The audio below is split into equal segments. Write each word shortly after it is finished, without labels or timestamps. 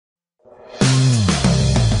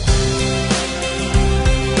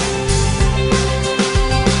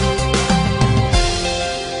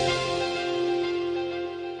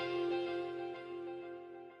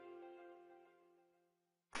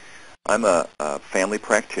I'm a family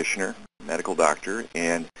practitioner, medical doctor,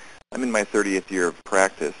 and I'm in my 30th year of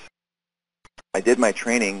practice. I did my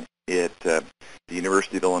training at the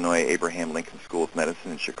University of Illinois Abraham Lincoln School of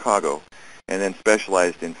Medicine in Chicago, and then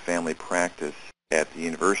specialized in family practice at the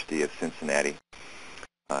University of Cincinnati,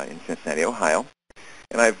 in Cincinnati, Ohio.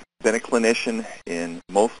 And I've been a clinician in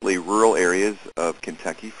mostly rural areas of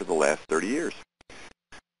Kentucky for the last 30 years.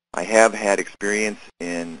 I have had experience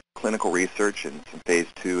in clinical research and some phase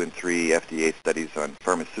 2 and 3 FDA studies on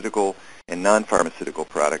pharmaceutical and non-pharmaceutical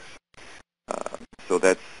products. So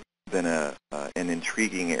that's been an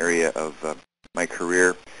intriguing area of my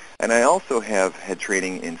career. And I also have had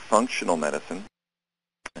training in functional medicine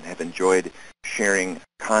and have enjoyed sharing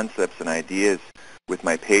concepts and ideas with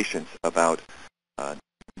my patients about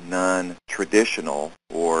non-traditional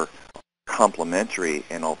or complementary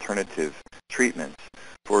and alternative treatments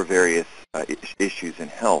for various issues in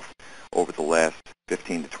health over the last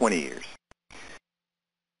 15 to 20 years.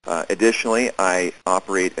 Additionally, I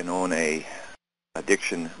operate and own a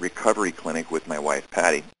addiction recovery clinic with my wife,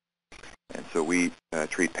 Patty. And so we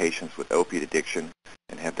treat patients with opiate addiction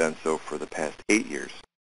and have done so for the past 8 years.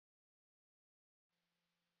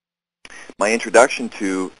 My introduction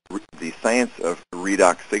to the science of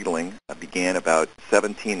redox signaling began about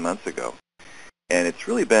 17 months ago. And it's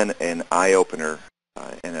really been an eye-opener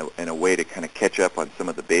and a way to kind of catch up on some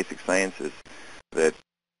of the basic sciences that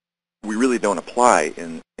we really don't apply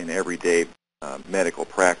in everyday medical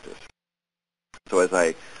practice. So as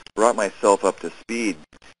I brought myself up to speed,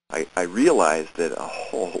 I realized that a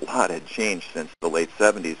whole lot had changed since the late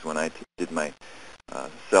 70s when I did my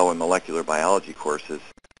cell and molecular biology courses.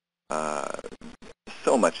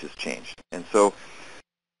 So much has changed. And so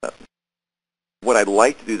what I'd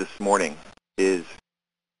like to do this morning is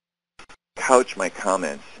couch my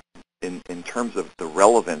comments in terms of the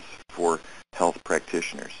relevance for health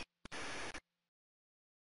practitioners.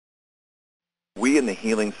 We in the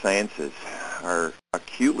healing sciences are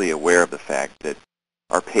acutely aware of the fact that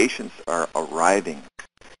our patients are arriving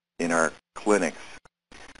in our clinics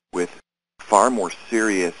with far more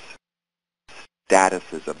serious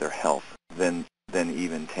statuses of their health than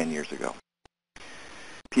even 10 years ago.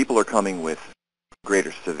 People are coming with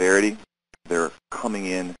greater severity. They're coming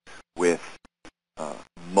in with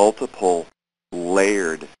multiple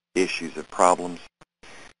layered issues of problems.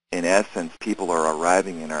 In essence, people are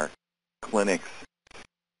arriving in our clinics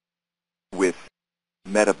with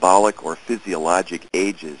metabolic or physiologic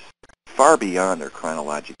ages far beyond their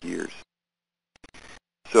chronologic years.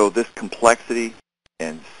 So this complexity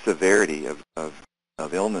and severity of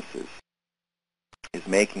illnesses is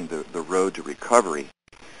making the road to recovery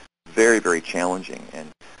very, very challenging. And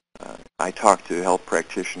I talk to health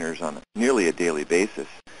practitioners on nearly a daily basis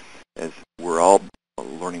as we're all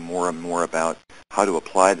learning more and more about how to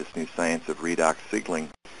apply this new science of redox signaling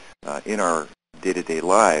in our day-to-day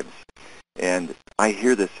lives. And I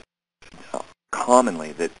hear this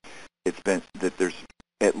commonly, that there's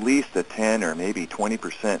at least a 10 or maybe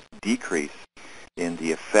 20% decrease in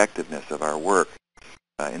the effectiveness of our work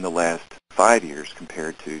in the last 5 years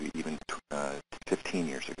compared to even 15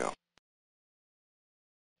 years ago.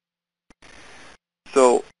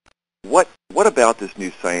 So what about this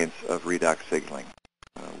new science of redox signaling?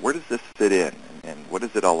 Where does this fit in, and what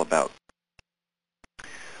is it all about?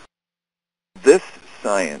 This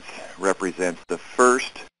science represents the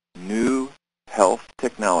first new health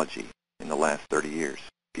technology in the last 30 years.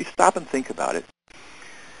 If you stop and think about it,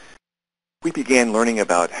 we began learning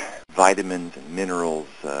about vitamins and minerals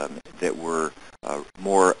that were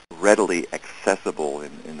more readily accessible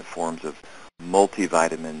in the forms of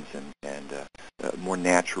multivitamins and more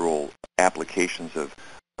natural applications of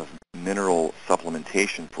mineral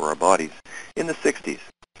supplementation for our bodies in the 60s.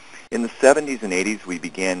 In the 70s and 80s, we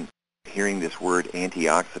began hearing this word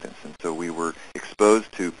antioxidants, and so we were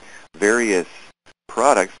exposed to various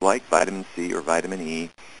products like vitamin C or vitamin E.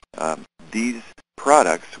 These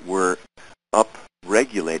products were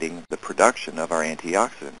up-regulating the production of our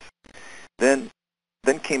antioxidants. Then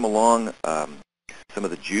came along some of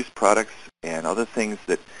the juice products and other things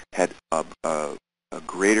that had a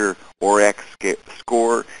greater ORAC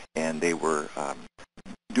score, and they were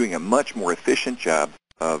doing a much more efficient job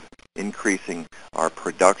of increasing our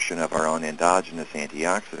production of our own endogenous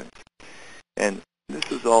antioxidants. And this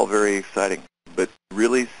is all very exciting. But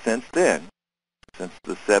really, since then, since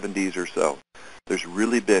the 70s or so, there's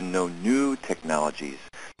really been no new technologies.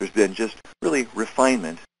 There's been just really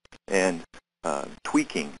refinement and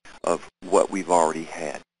tweaking of what we've already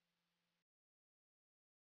had.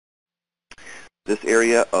 This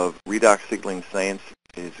area of redox signaling science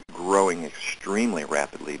is growing extremely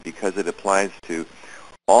rapidly because it applies to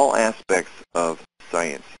all aspects of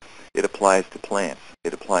science. It applies to plants.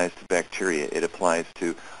 It applies to bacteria. It applies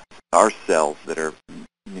to our cells that are,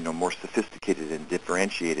 more sophisticated and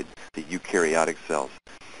differentiated, the eukaryotic cells.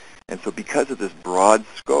 And so because of this broad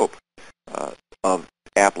scope of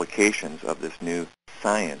applications of this new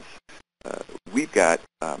science, we've got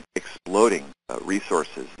exploding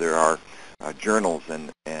resources. There are journals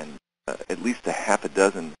and at least a half a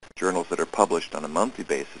dozen journals that are published on a monthly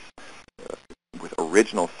basis with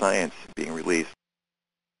original science being released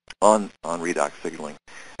on redox signaling,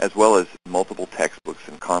 as well as multiple textbooks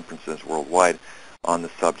and conferences worldwide on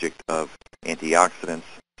the subject of antioxidants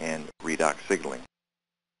and redox signaling.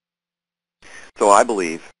 So I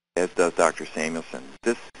believe, as does Dr. Samuelson,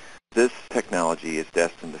 this technology is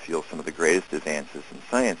destined to fuel some of the greatest advances in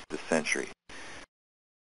science this century.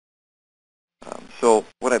 So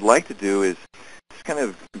what I'd like to do is just kind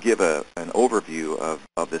of give an overview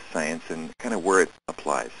of this science and kind of where it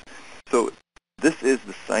applies. So this is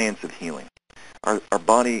the science of healing. Our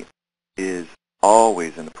body is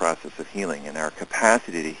always in the process of healing, and our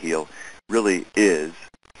capacity to heal really is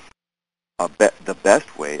the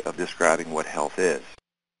best way of describing what health is.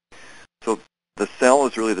 So the cell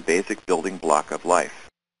is really the basic building block of life.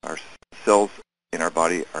 Our cells in our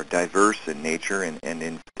body are diverse in nature and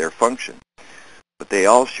in their function, but they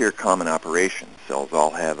all share common operations. Cells all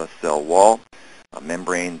have a cell wall, a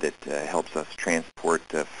membrane that helps us transport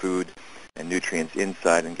food and nutrients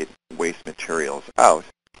inside and get waste materials out.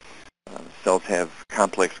 Cells have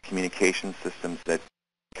complex communication systems that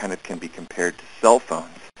kind of can be compared to cell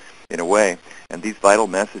phones in a way, and these vital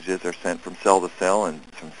messages are sent from cell to cell and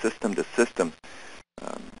from system to system,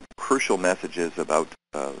 crucial messages about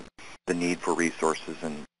the need for resources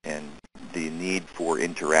and the need for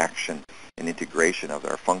interaction and integration of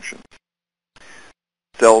our functions.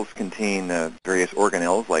 Cells contain various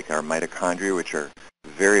organelles like our mitochondria, which are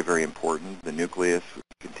very, very important. The nucleus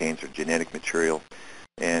contains our genetic material,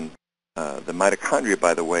 and the mitochondria,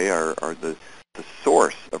 by the way, are the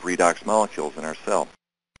source of redox molecules in our cell.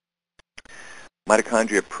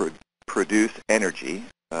 Mitochondria produce energy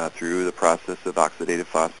through the process of oxidative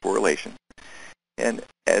phosphorylation. And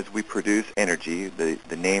as we produce energy,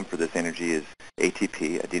 the name for this energy is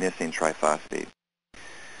ATP, adenosine triphosphate.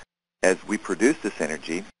 As we produce this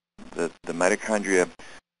energy, the mitochondria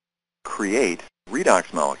create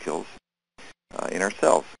redox molecules in our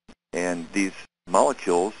cells. And these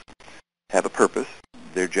molecules have a purpose.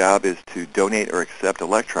 Their job is to donate or accept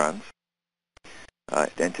electrons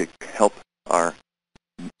and to help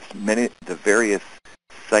the various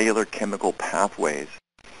cellular chemical pathways.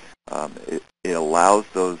 It allows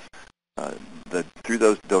those through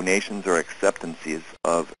those donations or acceptances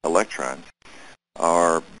of electrons,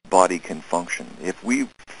 our body can function. If we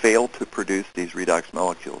fail to produce these redox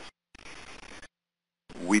molecules,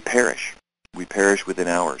 we perish. We perish within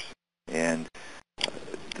hours, and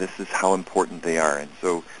this is how important they are. And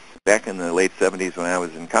so back in the late 70s when I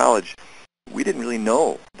was in college, we didn't really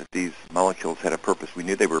know that these molecules had a purpose. We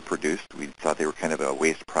knew they were produced. We thought they were kind of a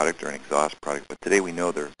waste product or an exhaust product, but today we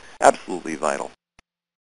know they're absolutely vital.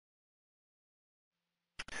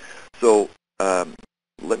 So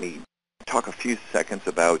let me talk a few seconds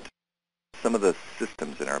about some of the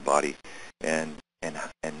systems in our body, and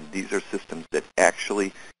these are systems that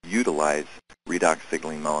actually utilize redox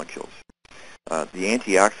signaling molecules. The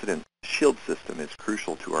antioxidant shield system is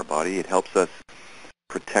crucial to our body. It helps us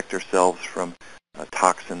protect ourselves from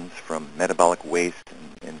toxins, from metabolic waste,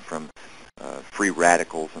 and from free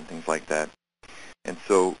radicals and things like that. And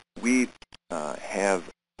so we have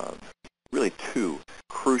really two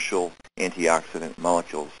crucial antioxidant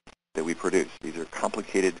molecules that we produce. These are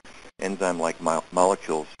complicated enzyme-like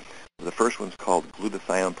molecules. The first one's called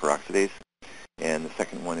glutathione peroxidase, and the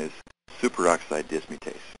second one is superoxide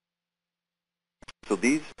dismutase. So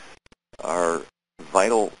these are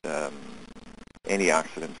vital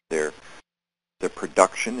antioxidants. Their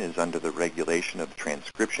production is under the regulation of the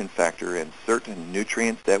transcription factor, and certain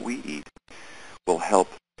nutrients that we eat will help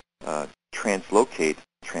translocate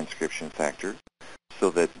transcription factor so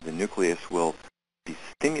that the nucleus will be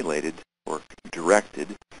stimulated or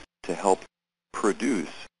directed to help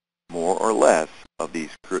produce more or less of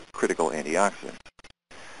these critical antioxidants.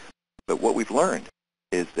 But what we've learned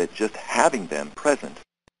is that just having them present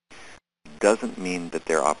doesn't mean that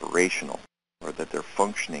they're operational or that they're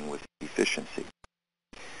functioning with efficiency.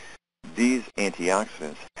 These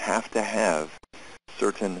antioxidants have to have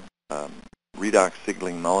certain redox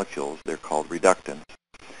signaling molecules, they're called reductants,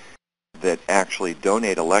 that actually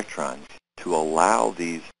donate electrons to allow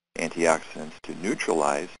these antioxidants to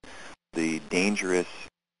neutralize the dangerous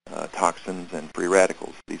toxins and free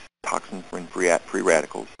radicals. These toxins and free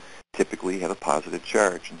radicals typically have a positive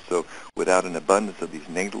charge. And so without an abundance of these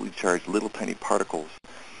negatively charged little tiny particles,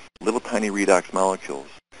 little tiny redox molecules,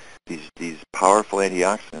 these powerful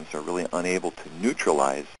antioxidants are really unable to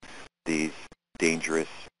neutralize these dangerous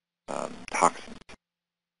toxins.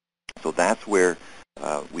 So that's where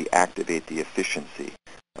we activate the efficiency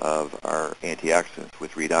of our antioxidants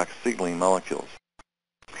with redox signaling molecules.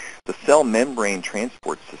 The cell membrane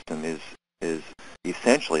transport system is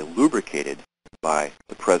essentially lubricated by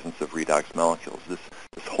the presence of redox molecules.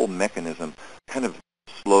 This whole mechanism kind of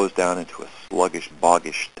slows down into a sluggish,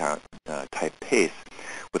 boggish type pace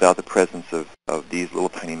without the presence of these little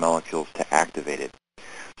tiny molecules to activate it.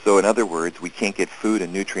 So in other words, we can't get food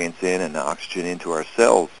and nutrients in and oxygen into our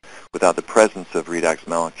cells without the presence of redox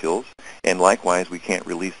molecules, and likewise we can't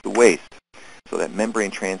release the waste. So that membrane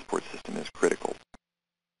transport system is critical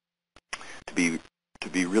to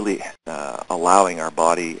be really allowing our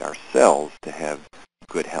body, our cells, to have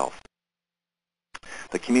good health.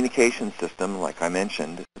 The communication system, like I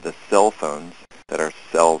mentioned, the cell phones that our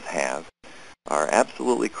cells have, are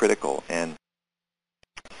absolutely critical, and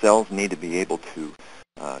cells need to be able to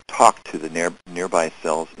talk to the nearby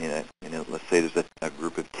cells in a, let's say there's a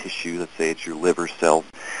group of tissue, let's say it's your liver cells,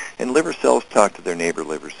 and liver cells talk to their neighbor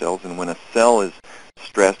liver cells, and when a cell is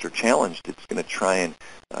stressed or challenged, it's going to try and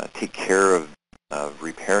take care of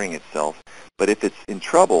repairing itself. But if it's in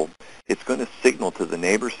trouble, it's going to signal to the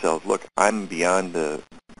neighbor cells, look, I'm beyond the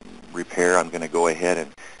repair, I'm going to go ahead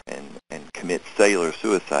and commit cellular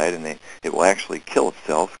suicide, and it will actually kill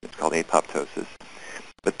itself. It's called apoptosis.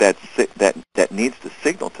 But that needs to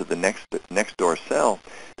signal to the next door cell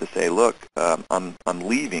to say, look, I'm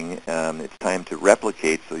leaving. It's time to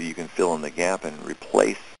replicate so you can fill in the gap and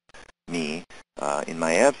replace me in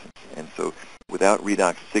my absence. And so without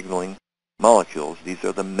redox signaling molecules, these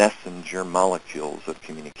are the messenger molecules of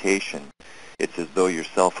communication. It's as though your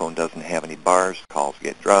cell phone doesn't have any bars, calls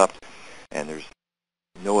get dropped, and there's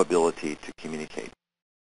no ability to communicate.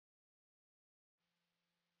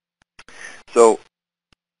 So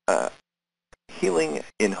healing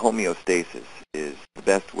in homeostasis is the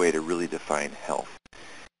best way to really define health.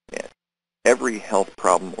 Every health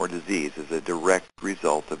problem or disease is a direct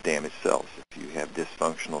result of damaged cells. If you have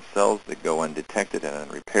dysfunctional cells that go undetected and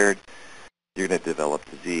unrepaired, you're going to develop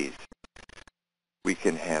disease. We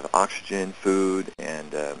can have oxygen, food, and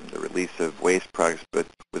the release of waste products, but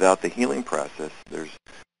without the healing process, there's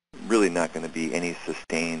really not going to be any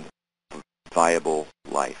sustained, viable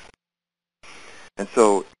life. And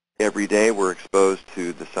so every day we're exposed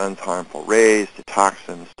to the sun's harmful rays, to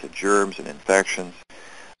toxins, to germs and infections.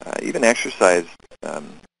 Even exercise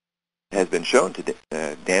has been shown to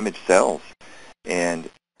damage cells and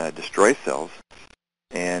destroy cells.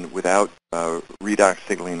 And without redox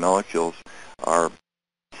signaling molecules, our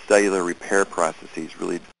cellular repair processes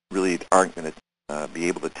really aren't going to be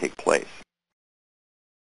able to take place.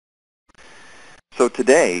 So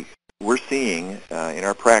today, we're seeing in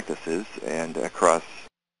our practices and across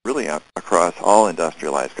all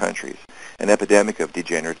industrialized countries an epidemic of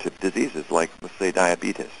degenerative diseases like, let's say,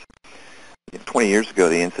 diabetes. 20 years ago,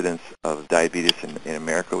 the incidence of diabetes in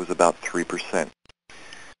America was about 3%.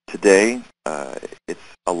 Today, it's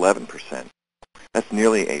 11%. That's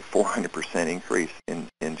nearly a 400% increase in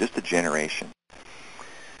just a generation.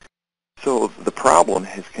 So the problem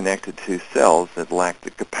is connected to cells that lack the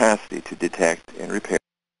capacity to detect and repair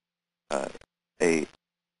a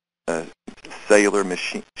cellular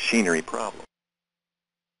machinery problem.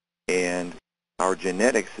 And our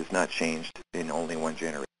genetics has not changed in only one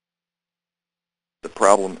generation. The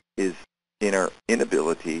problem is in our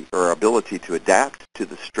inability or our ability to adapt to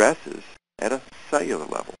the stresses at a cellular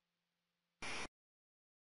level.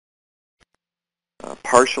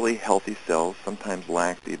 Partially healthy cells sometimes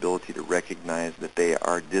lack the ability to recognize that they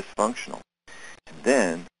are dysfunctional. And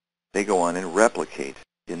then they go on and replicate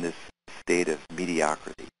in this state of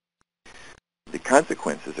mediocrity. The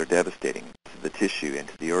consequences are devastating to the tissue and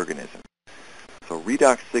to the organism. So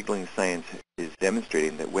redox signaling science is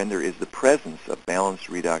demonstrating that when there is the presence of balanced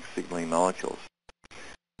redox signaling molecules,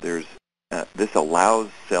 this allows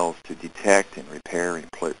cells to detect and repair and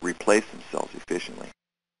replace themselves efficiently.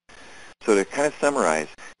 So to kind of summarize,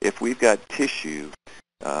 if we've got tissue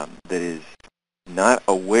that is not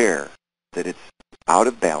aware that it's out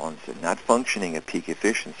of balance and not functioning at peak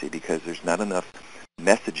efficiency because there's not enough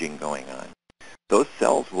messaging going on, those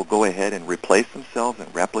cells will go ahead and replace themselves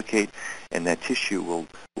and replicate, and that tissue will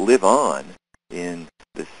live on in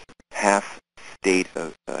this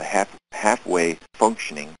halfway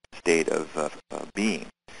functioning state of being.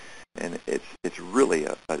 And it's really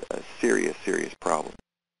a serious problem.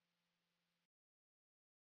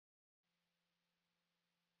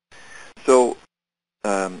 So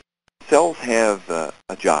cells have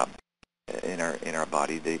a job in our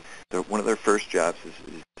body. One of their first jobs is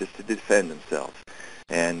just to defend themselves,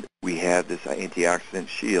 and we have this antioxidant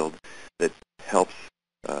shield that helps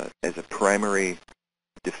as a primary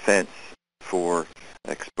defense for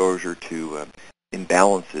exposure to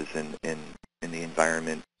imbalances in the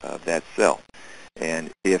environment of that cell.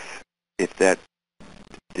 And if that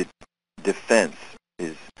defense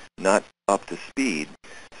is not up to speed,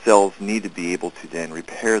 cells need to be able to then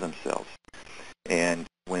repair themselves. And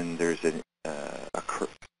when there's a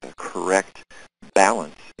correct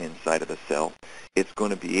balance inside of a cell, it's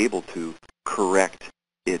going to be able to correct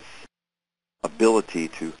its ability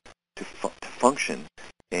to function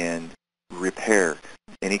and repair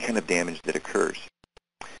any kind of damage that occurs.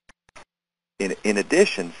 In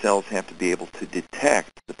addition, cells have to be able to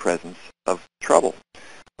detect the presence of trouble,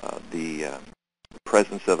 the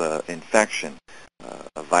presence of an infection,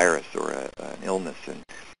 a virus, or an illness, and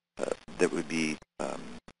that would be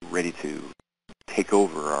ready to take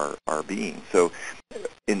over our being. So,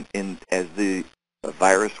 as the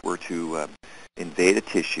virus were to invade a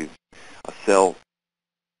tissue, a cell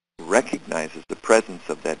recognizes the presence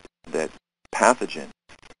of that pathogen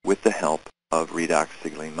with the help of redox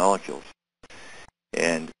signaling molecules.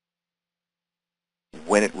 And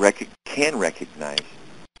when it can recognize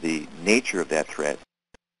the nature of that threat,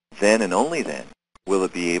 then and only then will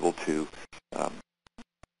it be able to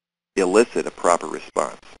elicit a proper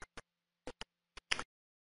response.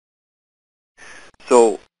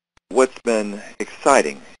 So what's been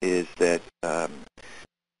exciting is that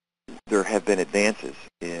there have been advances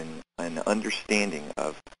in an understanding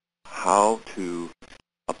of how to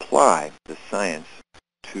apply the science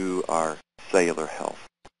to our cellular health.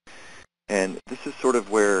 And this is sort of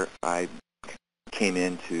where I came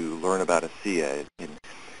in to learn about ASEA. And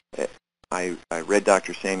I read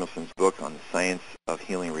Dr. Samuelson's book on the science of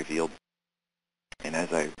healing revealed, and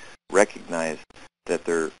as I recognized that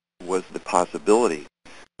there was the possibility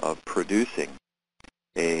of producing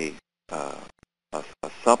a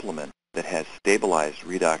supplement that has stabilized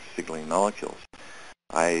redox signaling molecules,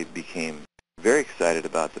 I became very excited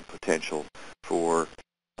about the potential for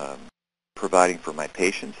providing for my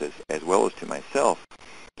patients as well as to myself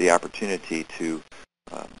the opportunity to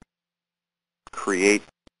create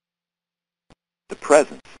the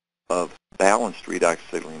presence of balanced redox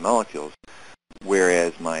signaling molecules,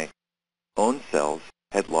 whereas my own cells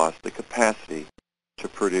had lost the capacity to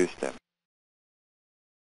produce them.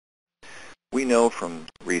 We know from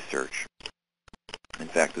research, in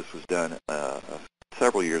fact this was done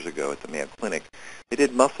several years ago at the Mayo Clinic, they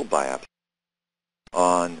did muscle biopsy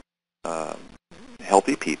on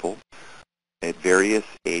healthy people at various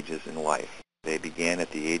ages in life. They began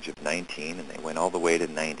at the age of 19 and they went all the way to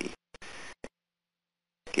 90.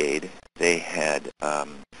 They had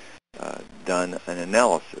done an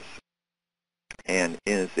analysis, and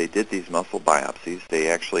as they did these muscle biopsies, they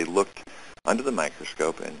actually looked under the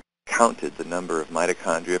microscope and counted the number of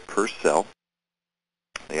mitochondria per cell.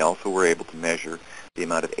 They also were able to measure the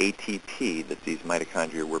amount of ATP that these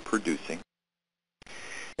mitochondria were producing.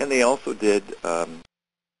 And they also did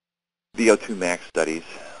VO2 max studies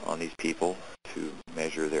on these people to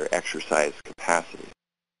measure their exercise capacity.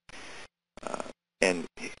 And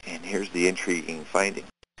here's the intriguing finding.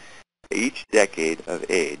 Each decade of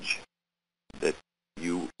age that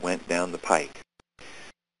you went down the pike,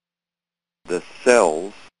 the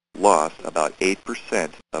cells lost about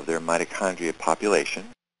 8% of their mitochondria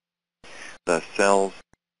population. The cells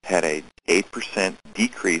had an 8%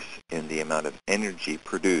 decrease in the amount of energy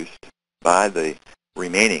produced by the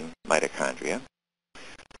remaining mitochondria,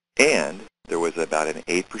 and there was about an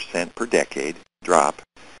 8% per decade drop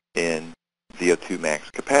in VO2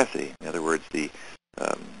 max capacity. In other words, the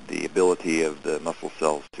ability of the muscle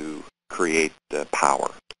cells to create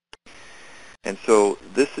power. And so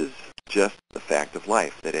this is just the fact of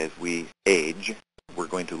life, that as we age, we're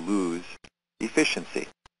going to lose efficiency.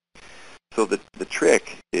 So the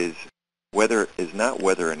trick is not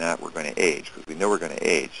whether or not we're going to age, because we know we're going to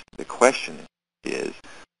age. The question is,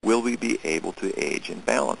 will we be able to age in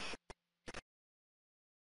balance?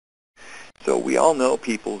 So we all know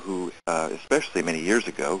people who, especially many years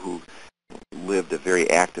ago, who lived a very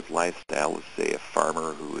active lifestyle. Let's say a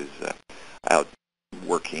farmer who is out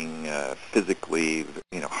working physically,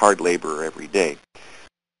 hard labor every day.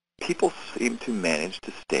 People seem to manage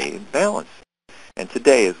to stay in balance. And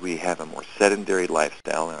today, as we have a more sedentary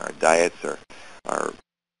lifestyle and our diets are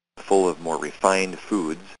full of more refined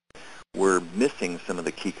foods, we're missing some of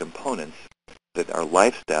the key components that our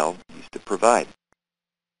lifestyle used to provide.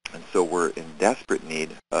 And so we're in desperate need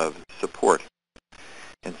of support.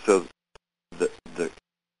 And so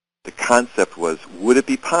concept was, would it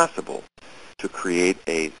be possible to create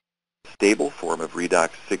a stable form of redox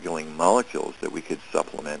signaling molecules that we could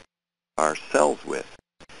supplement our cells with?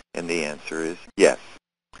 And the answer is yes,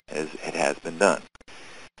 as it has been done.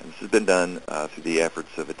 And this has been done through the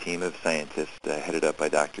efforts of a team of scientists headed up by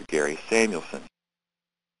Dr. Gary Samuelson.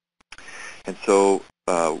 And so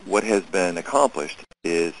what has been accomplished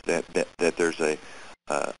is that there's a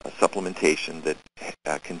supplementation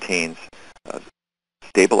that contains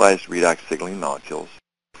stabilized redox signaling molecules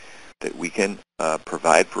that we can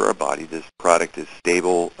provide for our body. This product is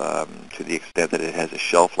stable to the extent that it has a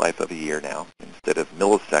shelf life of a year now. Instead of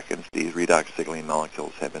milliseconds, these redox signaling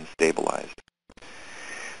molecules have been stabilized.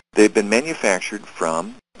 They've been manufactured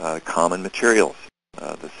from common materials,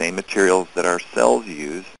 the same materials that our cells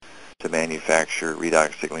use to manufacture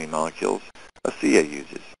redox signaling molecules, ASEA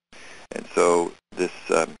uses. And so this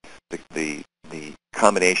the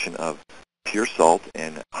combination of pure salt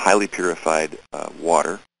and highly purified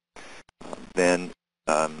water, then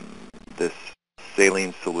this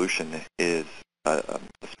saline solution is a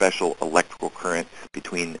special electrical current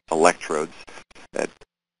between electrodes that,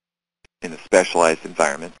 in a specialized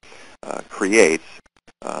environment, creates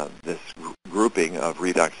this grouping of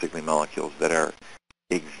redox signaling molecules that are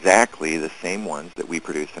exactly the same ones that we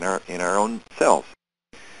produce in our own cells.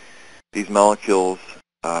 These molecules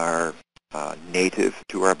are native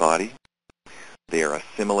to our body. They are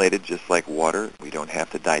assimilated just like water. We don't have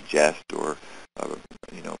to digest or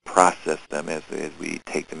process them as we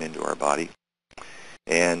take them into our body.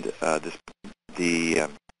 And the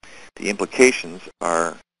implications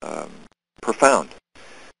are profound,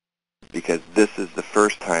 because this is the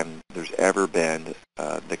first time there's ever been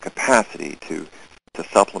the capacity to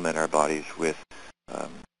supplement our bodies with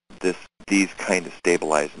these kind of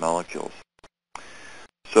stabilized molecules.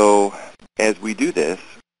 So as we do this,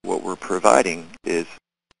 what we're providing is,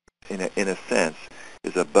 in a sense,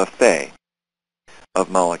 is a buffet of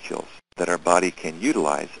molecules that our body can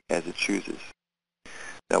utilize as it chooses.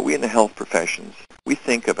 Now, we in the health professions, we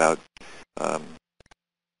think about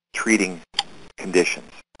treating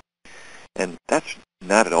conditions, and that's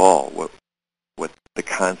not at all what the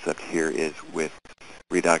concept here is with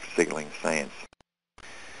redox signaling science.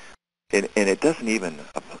 And it doesn't even,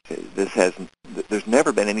 there's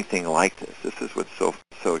never been anything like this. This is what's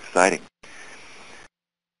so exciting.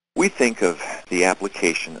 We think of the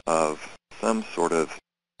application of some sort of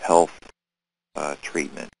health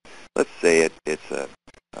treatment. Let's say it's a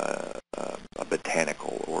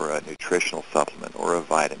botanical or a nutritional supplement or a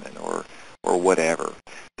vitamin or whatever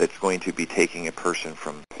that's going to be taking a person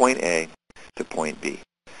from point A to point B.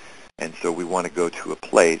 And so we want to go to a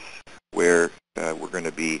place where we're going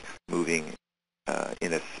to be moving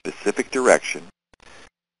in a specific direction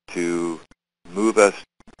to move us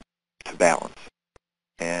to balance.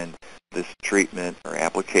 And this treatment or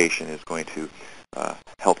application is going to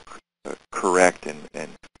help correct and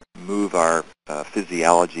move our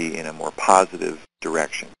physiology in a more positive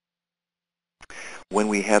direction. When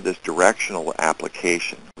we have this directional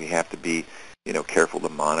application, we have to be careful to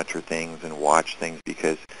monitor things and watch things,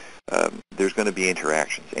 because there's going to be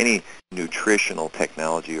interactions. Any nutritional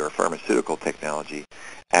technology or pharmaceutical technology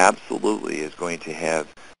absolutely is going to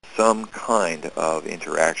have some kind of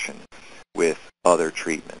interaction with other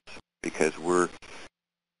treatments, because we're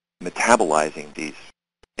metabolizing these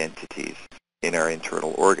entities in our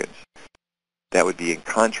internal organs. That would be in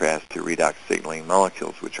contrast to redox signaling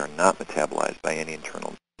molecules, which are not metabolized by any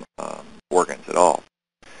internal organs at all.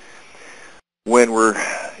 When we're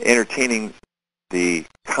entertaining the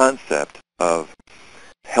concept of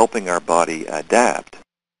helping our body adapt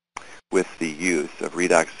with the use of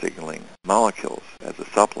redox signaling molecules as a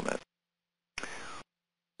supplement,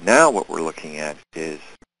 now what we're looking at is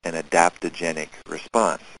an adaptogenic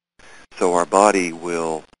response. So our body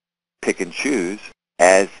will pick and choose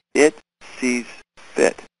as it sees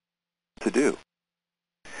fit to do.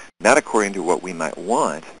 Not according to what we might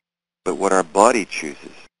want, but what our body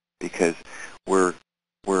chooses, because we're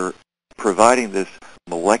providing this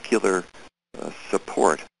molecular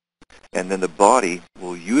support, and then the body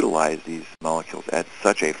will utilize these molecules at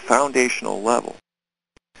such a foundational level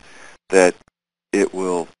that it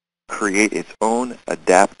will create its own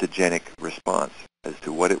adaptogenic response as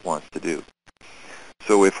to what it wants to do.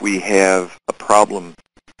 So if we have a problem,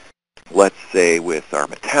 let's say, with our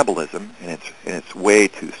metabolism, and it's way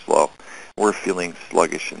too slow, we're feeling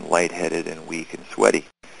sluggish and lightheaded and weak and sweaty,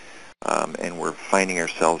 and we're finding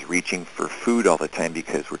ourselves reaching for food all the time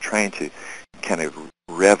because we're trying to kind of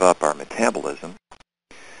rev up our metabolism.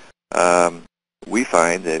 We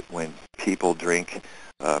find that when people drink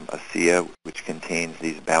ASEA, which contains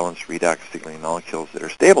these balanced redox signaling molecules that are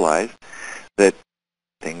stabilized, that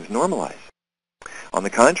things normalize. On the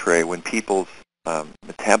contrary, when people's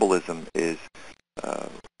metabolism is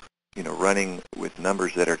running with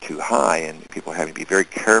numbers that are too high, and people are having to be very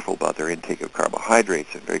careful about their intake of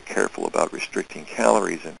carbohydrates and very careful about restricting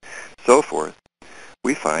calories and so forth,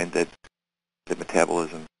 we find that the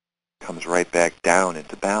metabolism comes right back down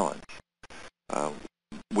into balance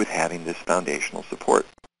with having this foundational support.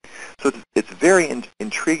 So it's very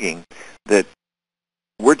intriguing that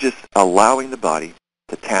we're just allowing the body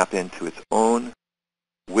to tap into its own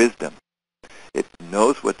wisdom. It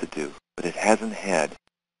knows what to do, but it hasn't had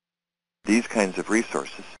these kinds of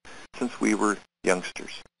resources since we were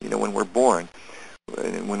youngsters. When we're born,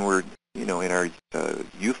 when we're, in our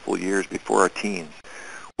youthful years before our teens,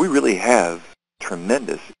 we really have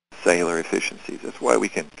tremendous cellular efficiencies. That's why we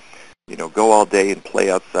can, go all day and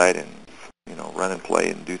play outside and, run and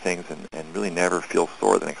play and do things and really never feel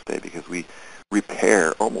sore the next day, because we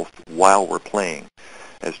repair almost while we're playing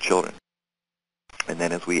as children. And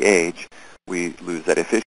then as we age, we lose that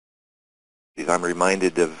efficiency. I'm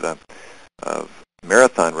reminded of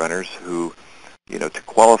marathon runners who, to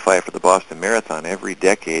qualify for the Boston Marathon every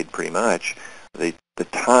decade pretty much, the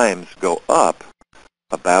times go up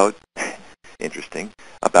about, interesting,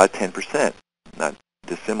 about 10%, not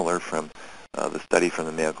dissimilar from the study from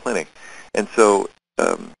the Mayo Clinic. And so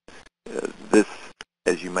this,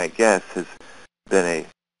 as you might guess, has been a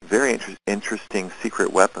very interesting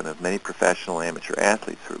secret weapon of many professional amateur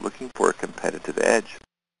athletes who are looking for a competitive edge.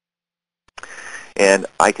 And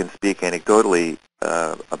I can speak anecdotally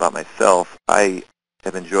about myself. I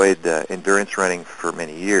have enjoyed endurance running for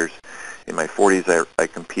many years. In my 40s, I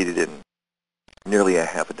competed in nearly a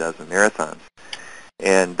half a dozen marathons.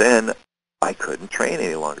 And then I couldn't train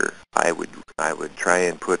any longer. I would try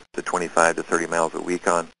and put the 25 to 30 miles a week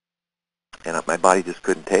on, and my body just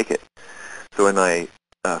couldn't take it. So in my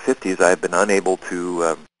 50s, I've been unable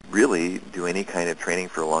to really do any kind of training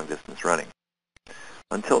for long-distance running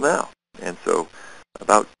until now. And so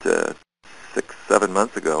about 6-7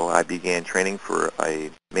 months ago, I began training for a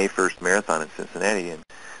May 1st marathon in Cincinnati, and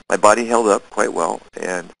my body held up quite well,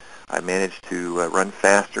 and I managed to run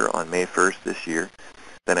faster on May 1st this year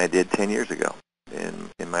than I did 10 years ago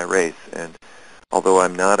in my race. And although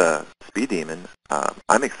I'm not a speed demon,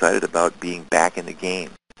 I'm excited about being back in the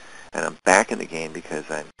game. And I'm back in the game because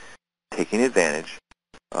I'm taking advantage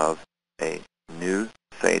of a new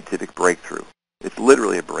scientific breakthrough. It's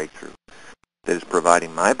literally a breakthrough that is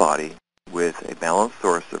providing my body with a balanced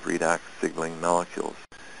source of redox signaling molecules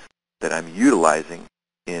that I'm utilizing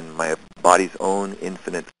in my body's own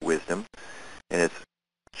infinite wisdom, and it's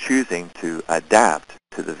choosing to adapt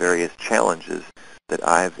to the various challenges that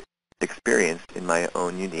I've experienced in my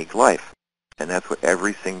own unique life. And that's what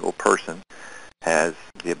every single person has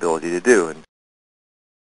the ability to do. And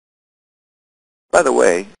by the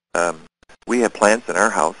way, we have plants in our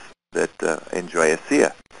house that enjoy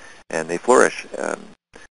ASEA, and they flourish.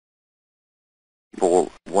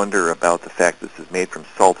 People wonder about the fact this is made from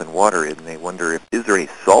salt and water, and they wonder is there any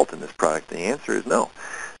salt in this product? And the answer is no.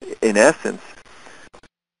 In essence,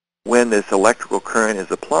 when this electrical current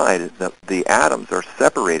is applied, the atoms are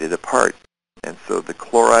separated apart. And so the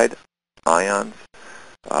chloride ions,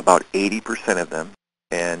 about 80% of them,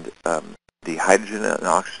 and the hydrogen and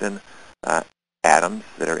oxygen atoms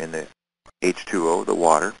that are in the H2O, the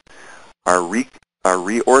water, are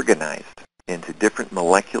reorganized into different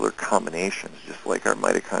molecular combinations, just like our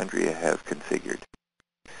mitochondria have configured.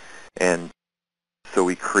 And so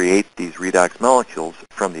we create these redox molecules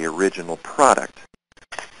from the original product.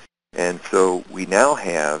 And so we now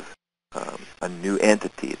have a new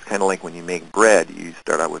entity. It's kind of like when you make bread, you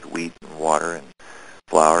start out with wheat and water and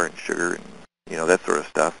flour and sugar and that sort of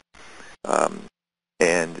stuff.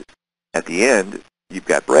 And at the end, you've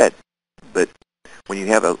got bread. But when you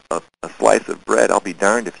have a slice of bread, I'll be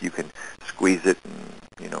darned if you can squeeze it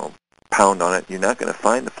and pound on it. You're not going to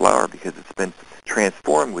find the flour because it's been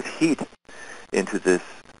transformed with heat into this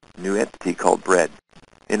new entity called bread.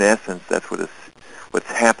 In essence, that's what's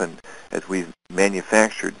happened as we've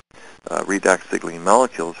manufactured redox signaling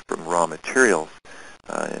molecules from raw materials.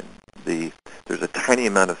 There's a tiny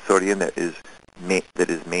amount of sodium that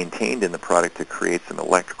is maintained in the product to create some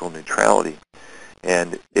electrical neutrality,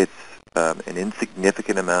 and it's an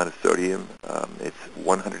insignificant amount of sodium. It's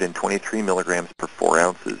 123 milligrams per 4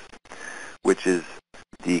 ounces, which is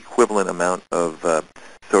the equivalent amount of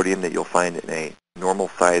sodium that you'll find in a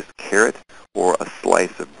normal-sized carrot or a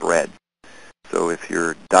slice of bread. So if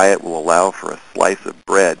your diet will allow for a slice of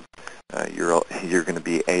bread, you're going to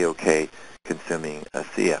be A-OK consuming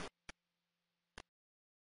ASEA.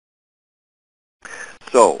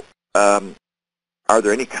 So, are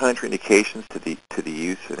there any contraindications to the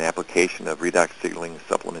use and application of redox signaling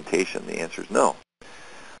supplementation? The answer is no.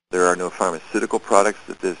 There are no pharmaceutical products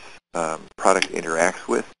that this product interacts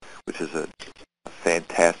with, which is a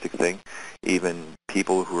fantastic thing. Even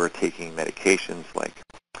people who are taking medications like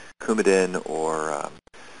Coumadin or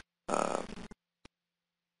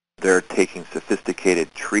they're taking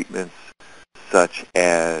sophisticated treatments such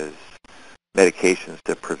as medications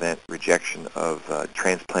to prevent rejection of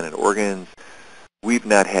transplanted organs. We've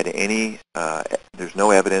not had any, there's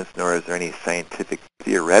no evidence nor is there any scientific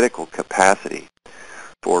theoretical capacity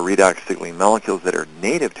for redox signaling molecules that are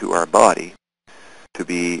native to our body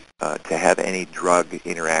to have any drug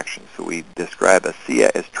interaction. So we describe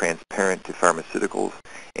ASEA as transparent to pharmaceuticals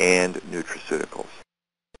and nutraceuticals.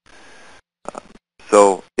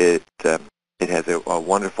 So it has a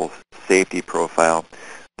wonderful safety profile.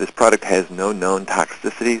 This product has no known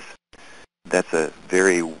toxicities. That's a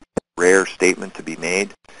very rare statement to be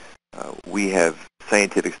made. We have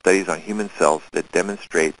scientific studies on human cells that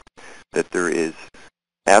demonstrate that there is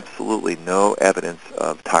absolutely no evidence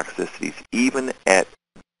of toxicities, even at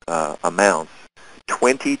amounts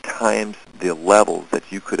 20 times the levels that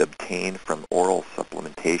you could obtain from oral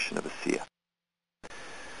supplementation of ASEA.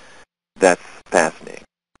 That's fascinating.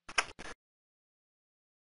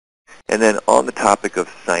 And then on the topic of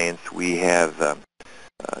science, we have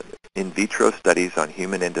in vitro studies on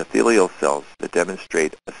human endothelial cells that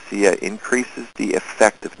demonstrate ASEA increases the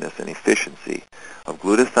effectiveness and efficiency of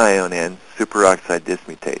glutathione superoxide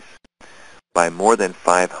dismutase by more than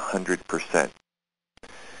 500%.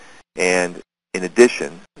 And in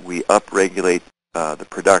addition, we upregulate the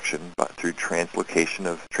production through translocation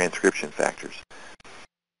of transcription factors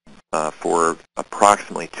for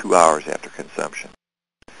approximately 2 hours after consumption.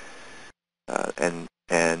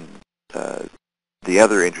 The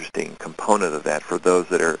other interesting component of that, for those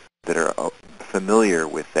that are familiar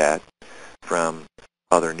with that from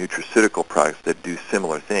other nutraceutical products that do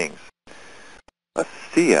similar things,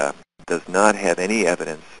 ASEA does not have any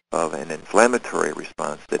evidence of an inflammatory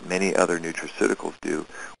response that many other nutraceuticals do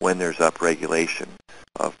when there's upregulation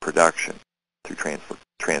of production through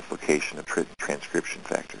translocation of transcription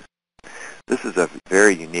factors. This is a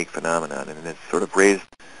very unique phenomenon, and it's sort of raised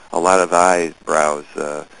a lot of eyebrows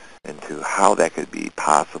into how that could be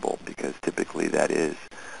possible, because typically that is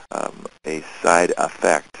a side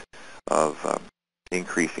effect of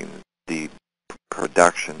increasing the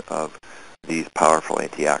production of these powerful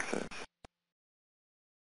antioxidants.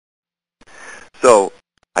 So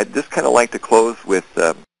I'd just kind of like to close with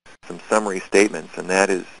some summary statements, and that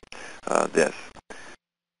is this.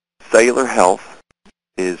 Cellular health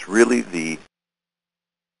is really the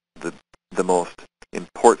most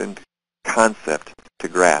important concept to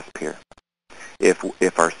grasp here.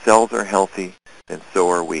 If our cells are healthy, then so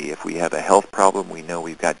are we. If we have a health problem, we know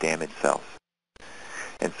we've got damaged cells.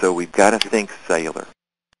 And so we've got to think cellular.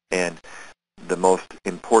 And the most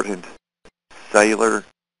important cellular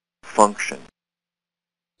function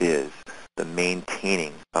is the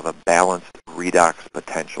maintaining of a balanced redox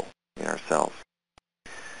potential in our cells.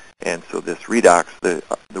 And so this redox,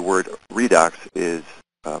 the word redox is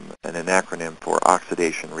an acronym for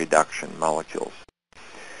oxidation reduction molecules.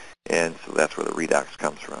 And so that's where the redox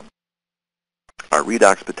comes from. Our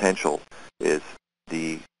redox potential is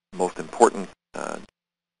the most important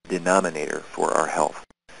denominator for our health.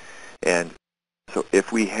 And so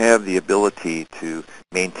if we have the ability to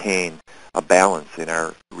maintain a balance in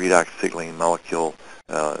our redox signaling molecule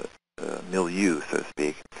milieu, so to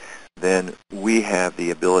speak, then we have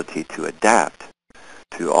the ability to adapt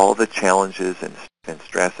to all the challenges and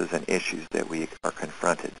stresses and issues that we are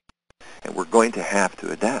confronted. And we're going to have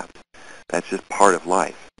to adapt. That's just part of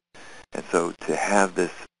life. And so to have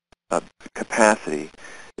this capacity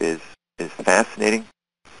is fascinating,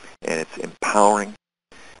 and it's empowering,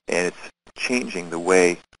 and it's changing the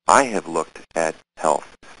way I have looked at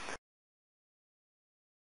health.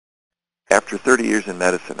 After 30 years in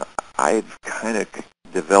medicine, I've kind of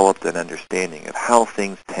developed an understanding of how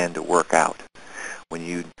things tend to work out. When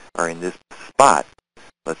you are in this spot,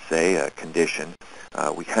 let's say a condition,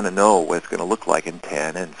 we kind of know what it's going to look like in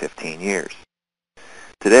 10 and 15 years.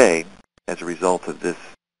 Today, as a result of this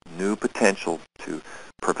new potential to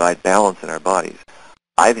provide balance in our bodies,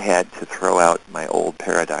 I've had to throw out my old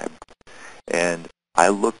paradigm. And I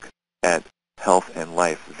look at health and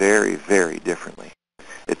life very, very differently.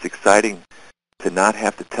 It's exciting to not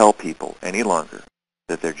have to tell people any longer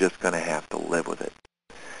that they're just going to have to live with it,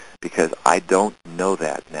 because I don't know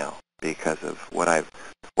that now because of what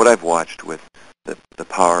I've watched with the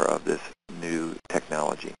power of this new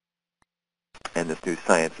technology and this new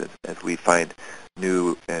science as we find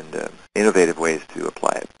new and innovative ways